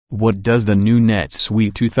What does the new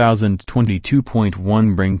NetSuite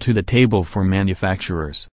 2022.1 bring to the table for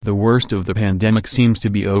manufacturers? The worst of the pandemic seems to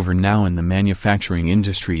be over now, and the manufacturing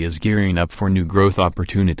industry is gearing up for new growth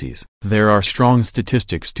opportunities. There are strong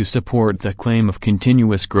statistics to support the claim of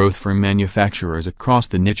continuous growth for manufacturers across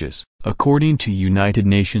the niches. According to United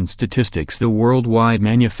Nations statistics, the worldwide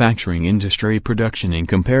manufacturing industry production in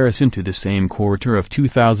comparison to the same quarter of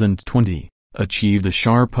 2020 achieved a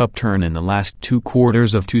sharp upturn in the last 2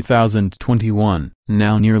 quarters of 2021.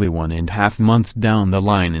 Now, nearly 1.5 months down the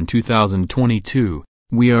line in 2022,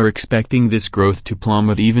 we are expecting this growth to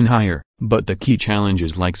plummet even higher, but the key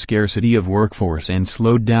challenges like scarcity of workforce and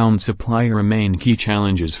slowed down supply remain key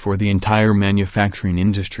challenges for the entire manufacturing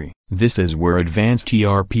industry. This is where advanced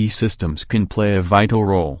ERP systems can play a vital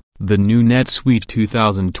role. The new NetSuite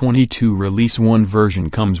 2022 Release 1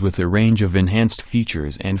 version comes with a range of enhanced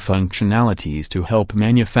features and functionalities to help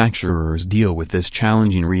manufacturers deal with this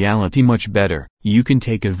challenging reality much better. You can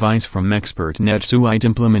take advice from expert NetSuite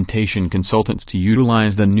implementation consultants to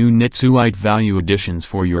utilize the new NetSuite value additions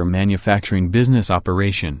for your manufacturing business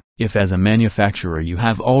operation. If as a manufacturer you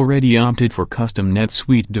have already opted for custom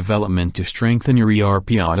NetSuite development to strengthen your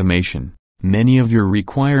ERP automation, many of your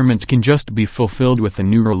requirements can just be fulfilled with the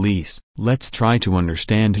new release. Let's try to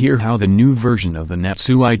understand here how the new version of the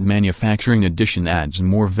NetSuite Manufacturing Edition adds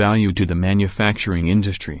more value to the manufacturing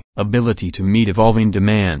industry. Ability to meet evolving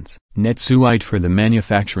demands. NetSuite for the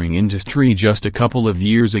manufacturing industry just a couple of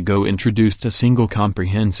years ago introduced a single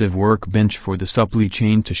comprehensive workbench for the supply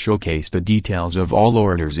chain to showcase the details of all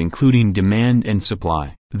orders including demand and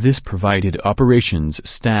supply. This provided operations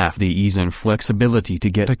staff the ease and flexibility to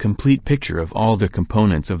get a complete picture of all the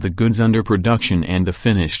components of the goods under production and the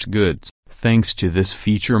finished goods. Thanks to this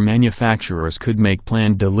feature, manufacturers could make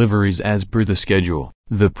planned deliveries as per the schedule.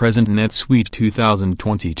 The present NetSuite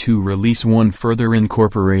 2022 Release 1 further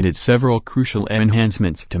incorporated several crucial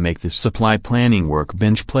enhancements to make this supply planning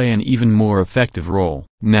workbench play an even more effective role.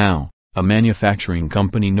 Now, a manufacturing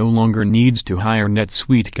company no longer needs to hire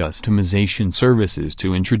NetSuite customization services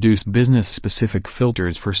to introduce business-specific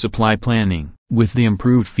filters for supply planning. With the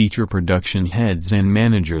improved feature, production heads and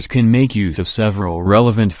managers can make use of several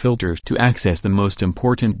relevant filters to access the most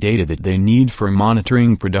important data that they need for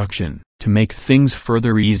monitoring production. To make things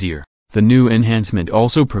further easier, the new enhancement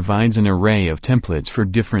also provides an array of templates for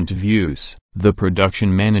different views. The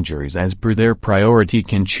production managers, as per their priority,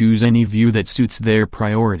 can choose any view that suits their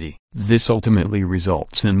priority. This ultimately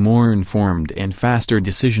results in more informed and faster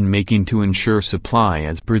decision-making to ensure supply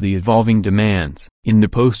as per the evolving demands. In the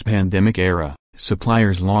post-pandemic era,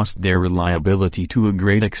 suppliers lost their reliability to a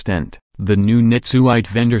great extent. The new NetSuite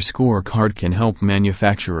Vendor Scorecard can help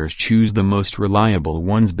manufacturers choose the most reliable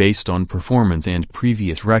ones based on performance and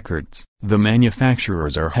previous records. The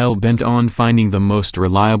manufacturers are hell-bent on finding the most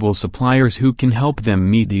reliable suppliers who can help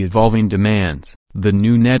them meet the evolving demands. The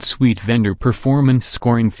new NetSuite Vendor Performance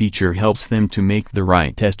Scoring feature helps them to make the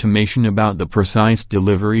right estimation about the precise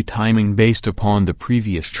delivery timing based upon the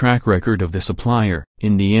previous track record of the supplier.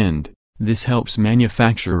 In the end, this helps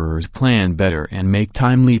manufacturers plan better and make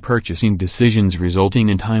timely purchasing decisions, resulting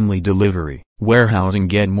in timely delivery. Warehousing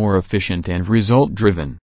get more efficient and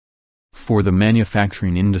result-driven. For the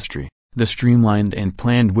manufacturing industry, the streamlined and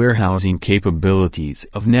planned warehousing capabilities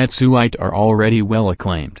of NetSuite are already well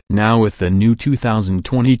acclaimed. Now, with the new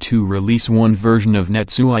 2022 Release 1 version of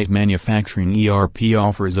NetSuite Manufacturing ERP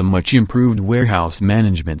offers a much improved warehouse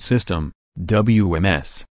management system,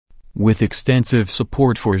 WMS, with extensive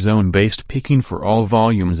support for zone-based picking for all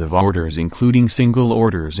volumes of orders including single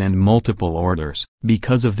orders and multiple orders.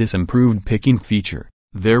 Because of this improved picking feature,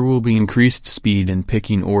 there will be increased speed in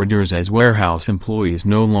picking orders, as warehouse employees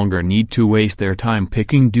no longer need to waste their time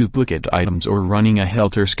picking duplicate items or running a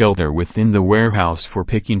helter-skelter within the warehouse for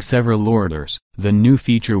picking several orders. The new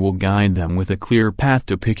feature will guide them with a clear path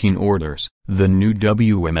to picking orders. The new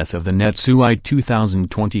WMS of the NetSuite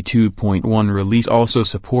 2022.1 release also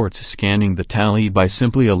supports scanning the tally by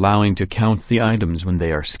simply allowing to count the items when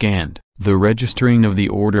they are scanned. The registering of the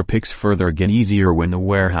order picks further get easier when the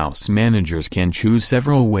warehouse managers can choose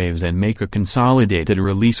several waves and make a consolidated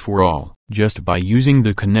release for all. Just by using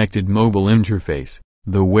the connected mobile interface,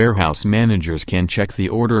 the warehouse managers can check the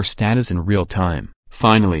order status in real time.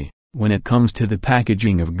 Finally, when it comes to the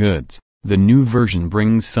packaging of goods, the new version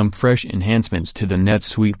brings some fresh enhancements to the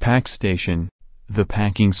NetSuite PackStation, the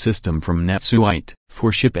packing system from NetSuite.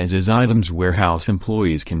 For ship-as-is items, warehouse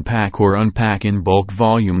employees can pack or unpack in bulk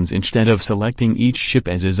volumes instead of selecting each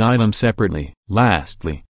ship-as-is item separately.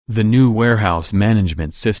 Lastly, the new warehouse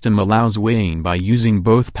management system allows weighing by using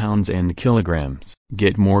both pounds and kilograms.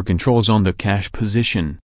 Get more controls on the cash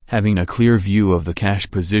position, Having a clear view of the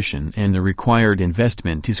cash position and the required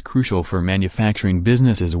investment is crucial for manufacturing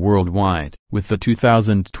businesses worldwide. With the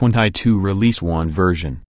 2022 Release 1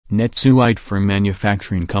 version, NetSuite for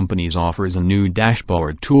manufacturing companies offers a new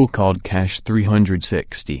dashboard tool called Cash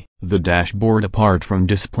 360. The dashboard, apart from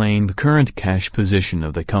displaying the current cash position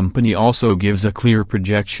of the company, also gives a clear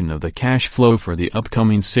projection of the cash flow for the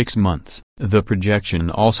upcoming 6 months. The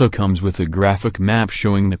projection also comes with a graphic map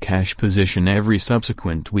showing the cash position every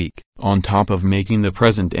subsequent week. On top of making the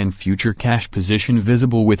present and future cash position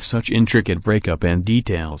visible with such intricate breakup and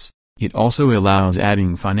details, it also allows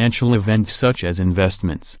adding financial events such as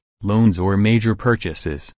investments, loans or major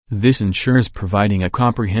purchases. This ensures providing a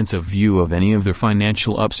comprehensive view of any of the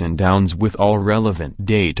financial ups and downs with all relevant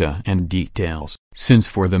data and details. Since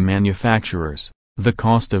for the manufacturers, the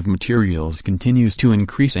cost of materials continues to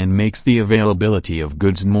increase and makes the availability of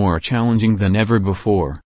goods more challenging than ever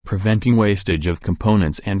before, preventing wastage of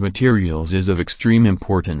components and materials is of extreme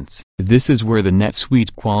importance. This is where the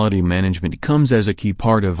NetSuite quality management comes as a key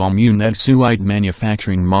part of all new NetSuite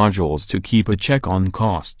manufacturing modules to keep a check on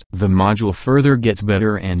cost. The module further gets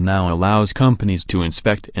better and now allows companies to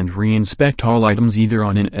inspect and re-inspect all items either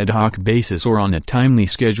on an ad hoc basis or on a timely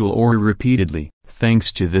schedule or repeatedly.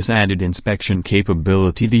 Thanks to this added inspection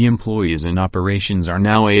capability, the employees in operations are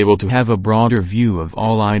now able to have a broader view of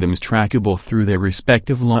all items trackable through their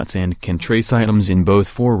respective lots and can trace items in both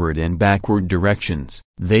forward and backward directions.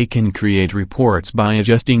 They can create reports by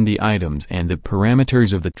adjusting the items and the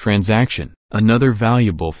parameters of the transaction. Another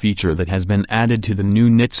valuable feature that has been added to the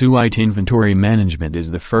new NetSuite inventory management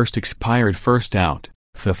is the first expired first out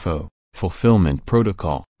 (FIFO) fulfillment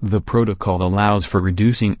protocol. The protocol allows for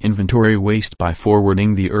reducing inventory waste by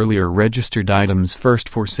forwarding the earlier registered items first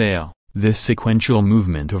for sale. This sequential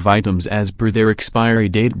movement of items as per their expiry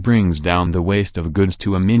date brings down the waste of goods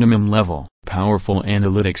to a minimum level. Powerful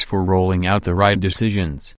analytics for rolling out the right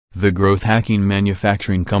decisions. The growth-hacking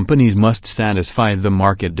manufacturing companies must satisfy the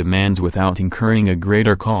market demands without incurring a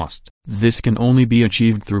greater cost. This can only be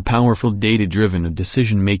achieved through powerful data-driven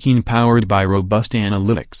decision-making powered by robust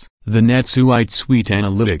analytics. The NetSuite Suite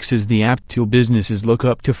Analytics is the app tool businesses look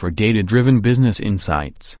up to for data-driven business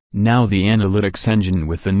insights. Now the analytics engine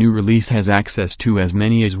with the new release has access to as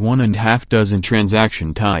many as 1.5 dozen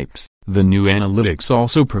transaction types. The new analytics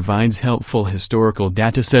also provides helpful historical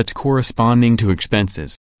datasets corresponding to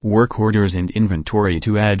expenses, work orders and inventory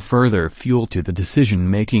to add further fuel to the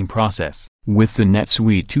decision-making process. With the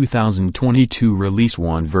NetSuite 2022 Release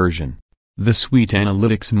 1 version, the Suite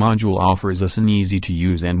Analytics module offers us an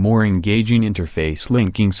easy-to-use and more engaging interface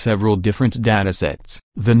linking several different datasets.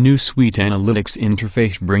 The new Suite Analytics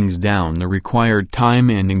interface brings down the required time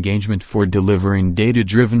and engagement for delivering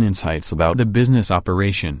data-driven insights about the business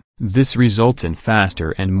operation. This results in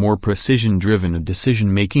faster and more precision-driven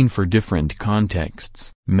decision-making for different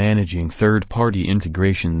contexts. Managing third-party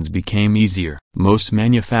integrations became easier. Most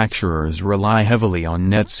manufacturers rely heavily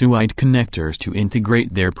on NetSuite connectors to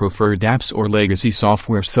integrate their preferred apps or legacy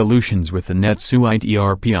software solutions with the NetSuite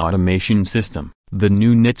ERP automation system. The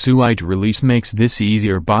new NetSuite release makes this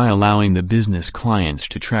easier by allowing the business clients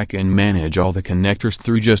to track and manage all the connectors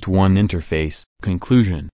through just one interface.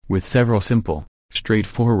 Conclusion: with several simple,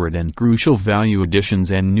 straightforward and crucial value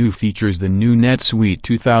additions and new features, the new NetSuite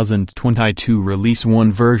 2022 Release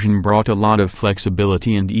 1 version brought a lot of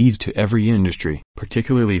flexibility and ease to every industry,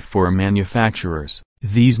 particularly for manufacturers.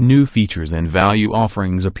 These new features and value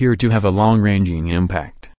offerings appear to have a long-ranging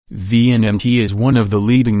impact. VNMT is one of the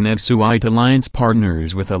leading NetSuite Alliance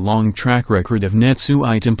partners with a long track record of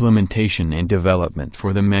NetSuite implementation and development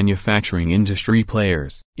for the manufacturing industry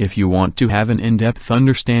players. If you want to have an in-depth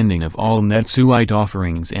understanding of all NetSuite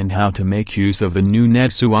offerings and how to make use of the new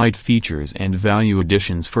NetSuite features and value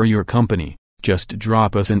additions for your company, just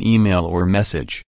drop us an email or message.